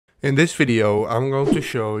In this video, I'm going to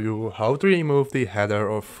show you how to remove the header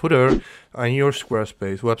or footer on your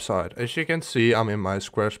Squarespace website. As you can see, I'm in my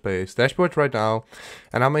Squarespace dashboard right now,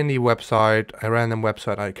 and I'm in the website, a random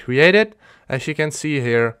website I created. As you can see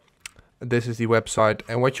here, this is the website,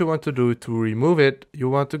 and what you want to do to remove it, you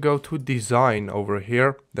want to go to design over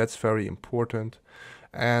here. That's very important.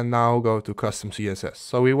 And now go to custom CSS.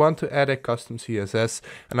 So we want to add a custom CSS,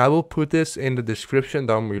 and I will put this in the description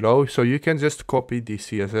down below, so you can just copy the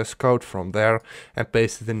CSS code from there and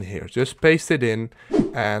paste it in here. Just paste it in,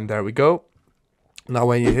 and there we go. Now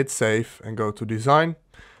when you hit save and go to design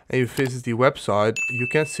and you visit the website, you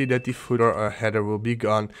can see that the footer or header will be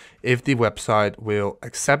gone if the website will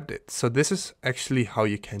accept it. So this is actually how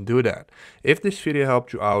you can do that. If this video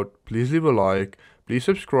helped you out, please leave a like, please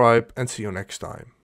subscribe, and see you next time.